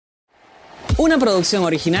Una producción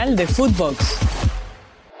original de Footbox.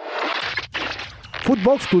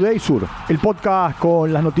 Footbox Today Sur, el podcast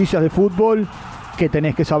con las noticias de fútbol que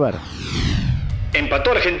tenés que saber.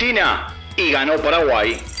 Empató Argentina y ganó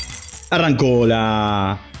Paraguay. Arrancó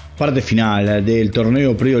la parte final del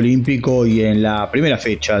torneo preolímpico y en la primera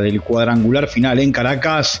fecha del cuadrangular final en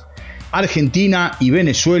Caracas, Argentina y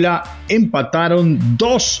Venezuela empataron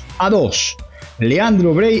 2-2.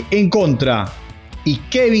 Leandro Brey en contra y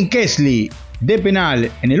Kevin Kessler de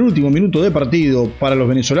penal en el último minuto de partido para los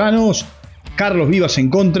venezolanos. Carlos Vivas en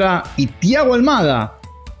contra y Thiago Almada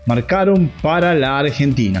marcaron para la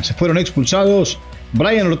Argentina. Se fueron expulsados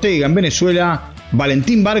Brian Ortega en Venezuela,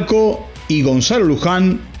 Valentín Barco y Gonzalo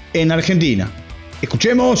Luján en Argentina.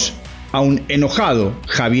 Escuchemos a un enojado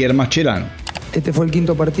Javier Mascherano. Este fue el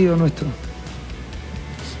quinto partido nuestro.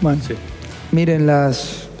 Bueno, sí. Miren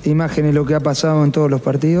las imágenes, lo que ha pasado en todos los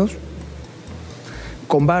partidos.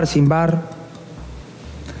 Con VAR, sin VAR.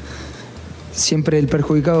 Siempre el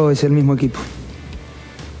perjudicado es el mismo equipo.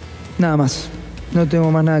 Nada más. No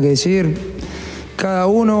tengo más nada que decir. Cada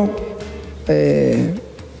uno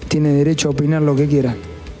tiene derecho a opinar lo que quiera.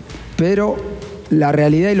 Pero la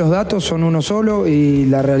realidad y los datos son uno solo y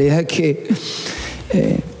la realidad es que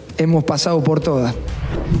hemos pasado por todas.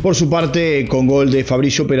 Por su parte, con gol de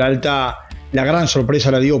Fabricio Peralta, la gran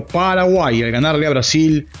sorpresa la dio Paraguay al ganarle a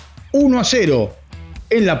Brasil 1-0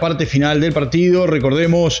 en la parte final del partido.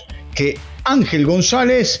 Recordemos que Ángel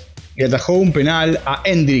González le atajó un penal a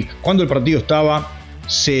Hendrik cuando el partido estaba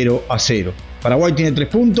 0-0. Paraguay tiene 3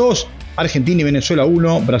 puntos, Argentina y Venezuela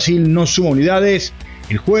 1, Brasil no suma unidades.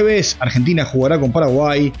 El jueves Argentina jugará con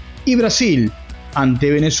Paraguay y Brasil ante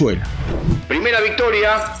Venezuela. Primera victoria.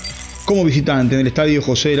 Como visitante en el estadio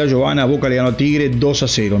José de la Giovana, Boca le ganó a Tigre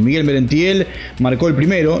 2-0. Miguel Merentiel marcó el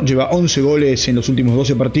primero, lleva 11 goles en los últimos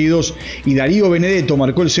 12 partidos y Darío Benedetto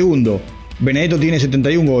marcó el segundo. Benedetto tiene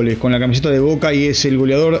 71 goles con la camiseta de Boca y es el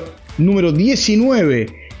goleador número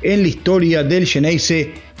 19 en la historia del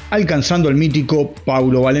Xeneize, alcanzando al mítico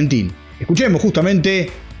Paulo Valentín. Escuchemos justamente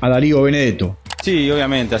a Darío Benedetto. Sí,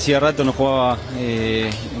 obviamente, hacía rato no jugaba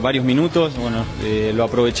varios minutos, bueno, lo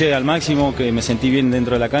aproveché al máximo, que me sentí bien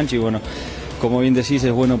dentro de la cancha y bueno, como bien decís,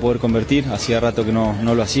 es bueno poder convertir, hacía rato que no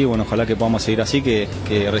lo hacía, bueno, ojalá que podamos seguir así, que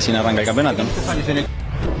recién arranca el campeonato, ¿no?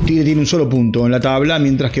 Tigre tiene un solo punto en la tabla,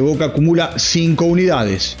 mientras que Boca acumula 5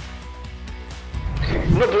 unidades.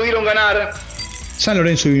 No pudieron ganar. San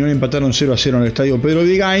Lorenzo y Unión empataron 0-0 en el estadio Pedro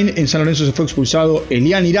Vigain. En San Lorenzo se fue expulsado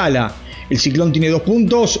Elian Irala. El Ciclón tiene 2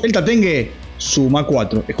 puntos, el Tatengue suma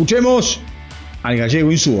 4. Escuchemos al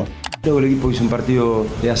gallego Insúa. Creo que el equipo hizo un partido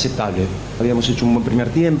aceptable. Habíamos hecho un buen primer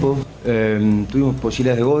tiempo, tuvimos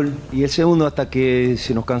posibilidades de gol. Y el segundo, hasta que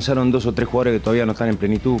se nos cansaron 2 o 3 jugadores que todavía no están en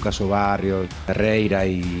plenitud, caso Barrios, Herrera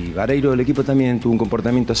y Vareiro, el equipo también tuvo un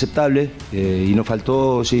comportamiento aceptable y nos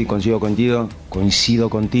faltó, sí, coincido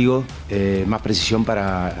contigo, más precisión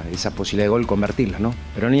para esas posibilidades de gol, convertirlas, ¿no?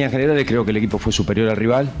 Pero en líneas generales creo que el equipo fue superior al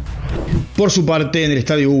rival. Por su parte, en el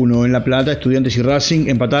Estadio 1, en La Plata, Estudiantes y Racing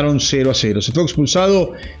empataron 0-0. Se fue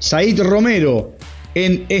expulsado Said Romero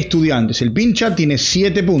en Estudiantes. El pincha tiene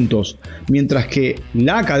 7 puntos, mientras que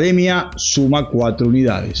la Academia suma 4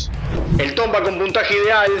 unidades. El Tomba con puntaje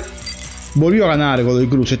ideal. Volvió a ganar Godoy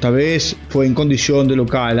Cruz, esta vez fue en condición de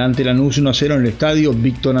local ante Lanús 1-0 en el estadio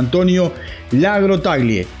Víctor Antonio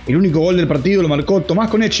Lagrotaglie. El único gol del partido lo marcó Tomás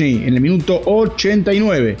Konechny en el minuto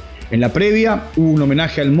 89. En la previa hubo un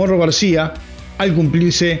homenaje al Morro García al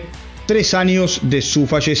cumplirse 3 años de su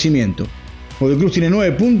fallecimiento. Godoy Cruz tiene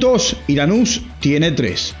 9 puntos y Lanús tiene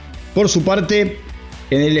 3. Por su parte,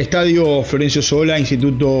 en el estadio Florencio Sola,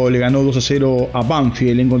 Instituto le ganó 2-0 a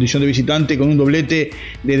Banfield en condición de visitante con un doblete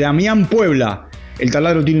de Damián Puebla. El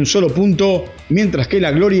taladro tiene un solo punto, mientras que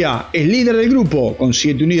la Gloria es líder del grupo con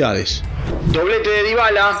 7 unidades. Doblete de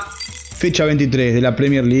Dybala. Fecha 23 de la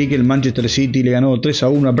Premier League, el Manchester City le ganó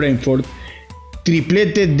 3-1 a Brentford.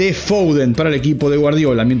 Triplete de Foden para el equipo de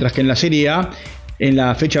Guardiola, mientras que en la Serie A, en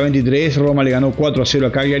la fecha 23, Roma le ganó 4-0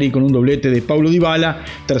 a Cagliari con un doblete de Paulo Dybala,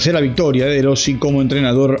 tercera victoria de De Rossi como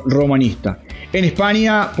entrenador romanista. En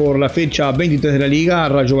España, por la fecha 23 de la Liga,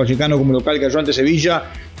 Rayo Vallecano como local cayó ante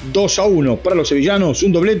Sevilla 2-1 para los sevillanos,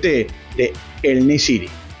 un doblete de El Nesiri.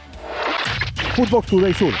 Footbox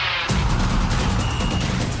Today Sur.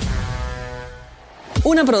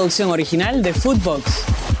 Una producción original de Footbox.